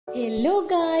Hello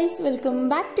guys, welcome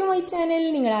back to my channel.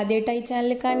 നിങ്ങൾ ആദ്യമായിട്ടായി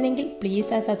channel കാണുന്നെങ്കിൽ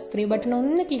please ആ സബ്സ്ക്രൈബ് ബട്ടൺ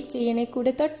ഒന്ന് ക്ലിക്ക് ചെയ്യണേ.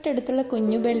 കൂടെ തൊട്ടടുത്തുള്ള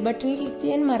കുഞ്ഞു ബെൽ ബട്ടൺ ക്ലിക്ക്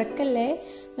ചെയ്യാൻ മറക്കല്ലേ.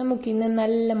 നമുക്കിന്ന്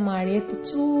നല്ല മഴയത്ത്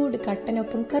ചൂട്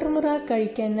കട്ടനൊപ്പം കറുമുറ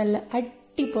കഴിക്കാൻ നല്ല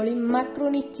അടിപൊളി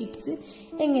മക്രോണി ചിപ്സ്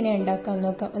എങ്ങനെയാണ് ഉണ്ടാക്കാൻ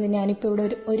നോക്കാം. അത് ഞാനിപ്പോൾ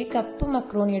ഇവിടെ ഒരു കപ്പ്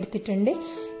മക്രോണി എടുത്തിട്ടുണ്ട്.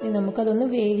 ഇനി നമുക്കതൊന്ന്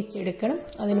വേവിച്ചെടുക്കണം.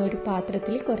 അതിനൊരു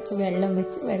പാത്രത്തിൽ കുറച്ച് വെള്ളം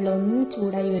വെച്ച് വെള്ളം ഒന്ന്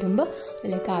ചൂടായി വരുമ്പോൾ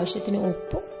അതിലേക്ക് ആവശ്യത്തിന്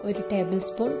ഉപ്പും ഒരു ടേബിൾ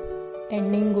സ്പൂൺ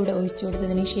എണ്ണയും കൂടെ ഒഴിച്ചു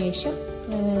കൊടുത്തതിന് ശേഷം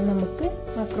നമുക്ക്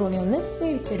മക്രോണി ഒന്ന്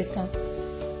വേവിച്ചെടുക്കാം.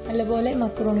 നല്ലപോലെ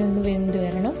മക്രോണി ഒന്ന് വെന്ത്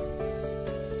വരണം.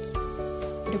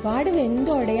 ഒരുപാട്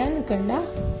വെന്ത് ഉടയാൻ നിൽക്കണ്ട,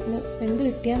 വെന്ത്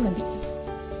കിട്ടിയാൽ മതി.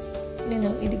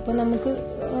 ഇതിപ്പോൾ നമുക്ക്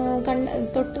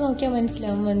തൊട്ട് നോക്കിയാൽ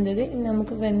മനസ്സിലാവും വെന്തത്.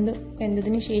 നമുക്ക്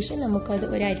വെന്തതിന് ശേഷം നമുക്കത്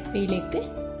ഒരു അരിപ്പയിലേക്ക്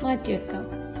മാറ്റി വെക്കാം.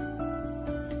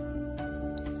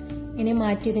 ഇങ്ങനെ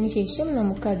മാറ്റിയതിന് ശേഷം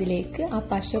നമുക്കതിലേക്ക് ആ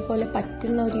പശ പോലെ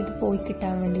പറ്റുന്ന ഒരു ഇത് പോയി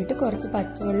കിട്ടാൻ വേണ്ടിയിട്ട് കുറച്ച്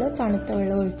പച്ചവെള്ളം തണുത്ത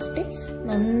വെള്ളം ഒഴിച്ചിട്ട്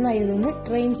നന്നായി ഇതൊന്ന്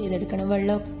ഡ്രെയിൻ ചെയ്തെടുക്കണം.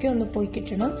 വെള്ളമൊക്കെ ഒന്ന് പോയി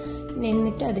കിട്ടണം.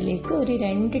 എന്നിട്ട് അതിലേക്ക് ഒരു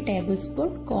 2 ടേബിൾ സ്പൂൺ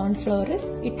കോൺഫ്ലോർ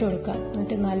ഇട്ട് കൊടുക്കാം.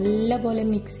 എന്നിട്ട് നല്ല പോലെ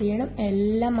മിക്സ് ചെയ്യണം.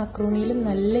 എല്ലാ മക്രോണിയിലും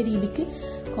നല്ല രീതിക്ക്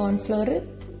കോൺഫ്ലോർ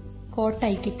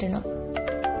കോട്ടായി കിട്ടണം.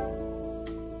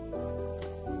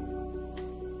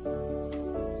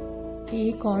 ഈ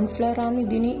കോൺഫ്ലവർ ആണ്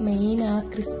ഇതിന് മെയിൻ ആ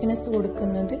ക്രിസ്പിനെസ്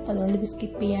കൊടുക്കുന്നത്. അതുകൊണ്ട് ഇത്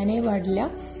സ്കിപ്പ് ചെയ്യാനേ പാടില്ല.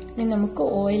 ഇനി നമുക്ക്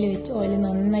ഓയിൽ വെച്ച് ഓയിൽ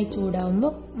നന്നായി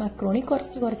ചൂടാകുമ്പോൾ മക്രോണി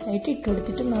കുറച്ചായിട്ട് ഇട്ട്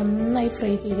കൊടുത്തിട്ട് നന്നായി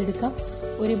ഫ്രൈ ചെയ്തെടുക്കാം.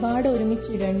 ഒരുപാട്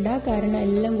ഒരുമിച്ചിടണ്ട, കാരണം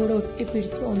എല്ലാം കൂടെ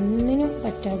ഒട്ടിപ്പിടിച്ച് ഒന്നിനും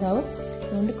പറ്റാതാവും.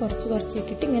 അതുകൊണ്ട് കുറച്ച്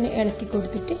ഇട്ടിട്ട് ഇങ്ങനെ ഇളക്കി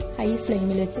കൊടുത്തിട്ട് ഹൈ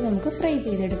ഫ്ലെയിമിൽ വെച്ച് നമുക്ക് ഫ്രൈ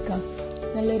ചെയ്തെടുക്കാം.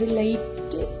 നല്ലൊരു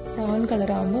ലൈറ്റ് ബ്രൗൺ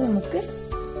കളറാകുമ്പോൾ നമുക്ക്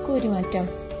കോരി മാറ്റാം.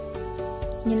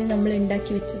 ഇങ്ങനെ നമ്മൾ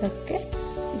ഉണ്ടാക്കി വെച്ചതൊക്കെ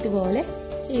ഇതുപോലെ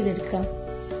ചെയ്തെടുക്കാം.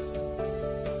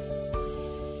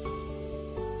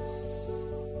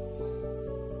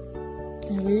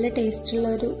 നല്ല ടേസ്റ്റുള്ള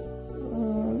ഒരു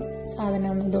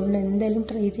സാധനമാണ്. അതുകൊണ്ട് എന്തായാലും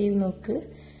ട്രൈ ചെയ്ത് നോക്ക്.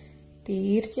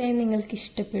 തീർച്ചയായും നിങ്ങൾക്ക്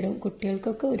ഇഷ്ടപ്പെടും.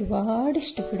 കുട്ടികൾക്കൊക്കെ ഒരുപാട്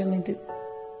ഇഷ്ടപ്പെടും. ഇത്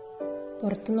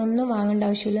പുറത്തുനിന്നൊന്നും വാങ്ങേണ്ട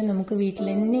ആവശ്യമില്ല, നമുക്ക് വീട്ടിൽ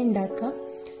തന്നെ ഉണ്ടാക്കാം.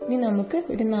 ഇനി നമുക്ക്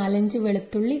ഒരു 4-5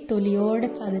 വെളുത്തുള്ളി തൊലിയോടെ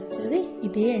ചതച്ചത്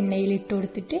ഇതേ എണ്ണയിൽ ഇട്ട്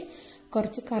കൊടുത്തിട്ട്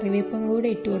കുറച്ച് കറിവേപ്പും കൂടെ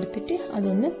ഇട്ട് കൊടുത്തിട്ട്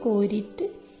അതൊന്ന് കോരിയിട്ട്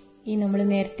ഈ നമ്മൾ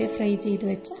നേരത്തെ ഫ്രൈ ചെയ്ത്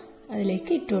വെച്ച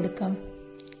അതിലേക്ക് ഇട്ട് കൊടുക്കാം.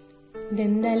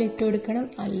 ഇതെന്തായാലും ഇട്ട് കൊടുക്കണം.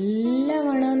 നല്ല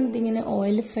മണം. ഇതിങ്ങനെ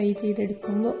ഓയിൽ ഫ്രൈ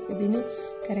ചെയ്തെടുക്കുമ്പോൾ ഇതിന്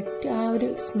കറക്റ്റ് ആ ഒരു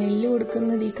സ്മെല്ല്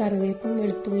കൊടുക്കുന്നത് ഈ കറിവേപ്പും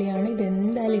വെളുത്തുള്ളിയാണ്.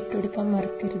 ഇതെന്തായാലും ഇട്ട് കൊടുക്കാൻ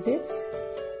മറക്കരുത്.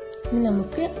 ഇനി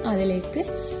നമുക്ക് അതിലേക്ക്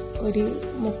ഒരു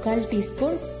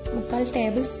 3/4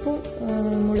 ടേബിൾ സ്പൂൺ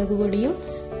മുളക് പൊടിയും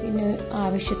പിന്നെ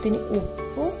ആവശ്യത്തിന്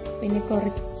ഉപ്പും പിന്നെ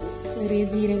കുറച്ച് ചെറിയ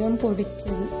ജീരകം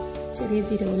പൊടിച്ചത്, ചെറിയ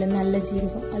ജീരകമില്ല നല്ല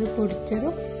ജീരകം, അത്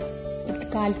പൊടിച്ചതും ഒരു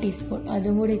 1/4 ടീസ്പൂൺ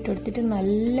അതും കൂടി ഇട്ട് കൊടുത്തിട്ട്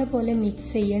നല്ല പോലെ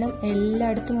മിക്സ് ചെയ്യണം.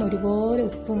 എല്ലായിടത്തും ഒരുപോലെ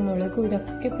ഉപ്പും മുളകും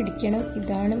ഇതൊക്കെ പിടിക്കണം.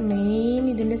 ഇതാണ് മെയിൻ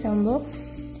ഇതിൻ്റെ സംഭവം.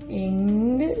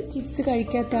 എന്ത് ചിപ്സ്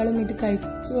കഴിക്കാത്ത ആളും ഇത്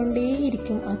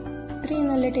കഴിച്ചുകൊണ്ടേയിരിക്കും. അത്രയും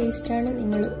നല്ല ടേസ്റ്റാണ്.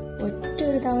 നിങ്ങൾ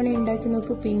ഒരു തവണ ഉണ്ടാക്കി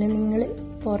നോക്കൂ, പിന്നെ നിങ്ങൾ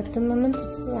പുറത്തുനിന്നൊന്നും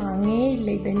ചിപ്സ് വാങ്ങേയില്ല,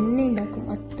 ഇതന്നെ ഉണ്ടാക്കും.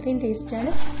 അത്രയും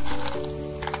ടേസ്റ്റാണ്.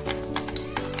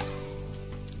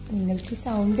 നിങ്ങൾക്ക്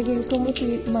സൗണ്ട് കേൾക്കുമ്പോൾ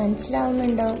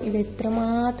മനസ്സിലാവുന്നുണ്ടാവും ഇത്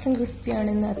എത്രമാത്രം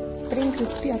ക്രിസ്പിയാണെന്ന്. അത്രയും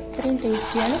ക്രിസ്പി, അത്രയും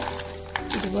ടേസ്റ്റിയാണ്.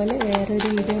 ഇതുപോലെ വേറൊരു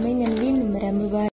വീഡിയോയുമായി ഞാൻ വീണ്ടും വരാം. ബൈ.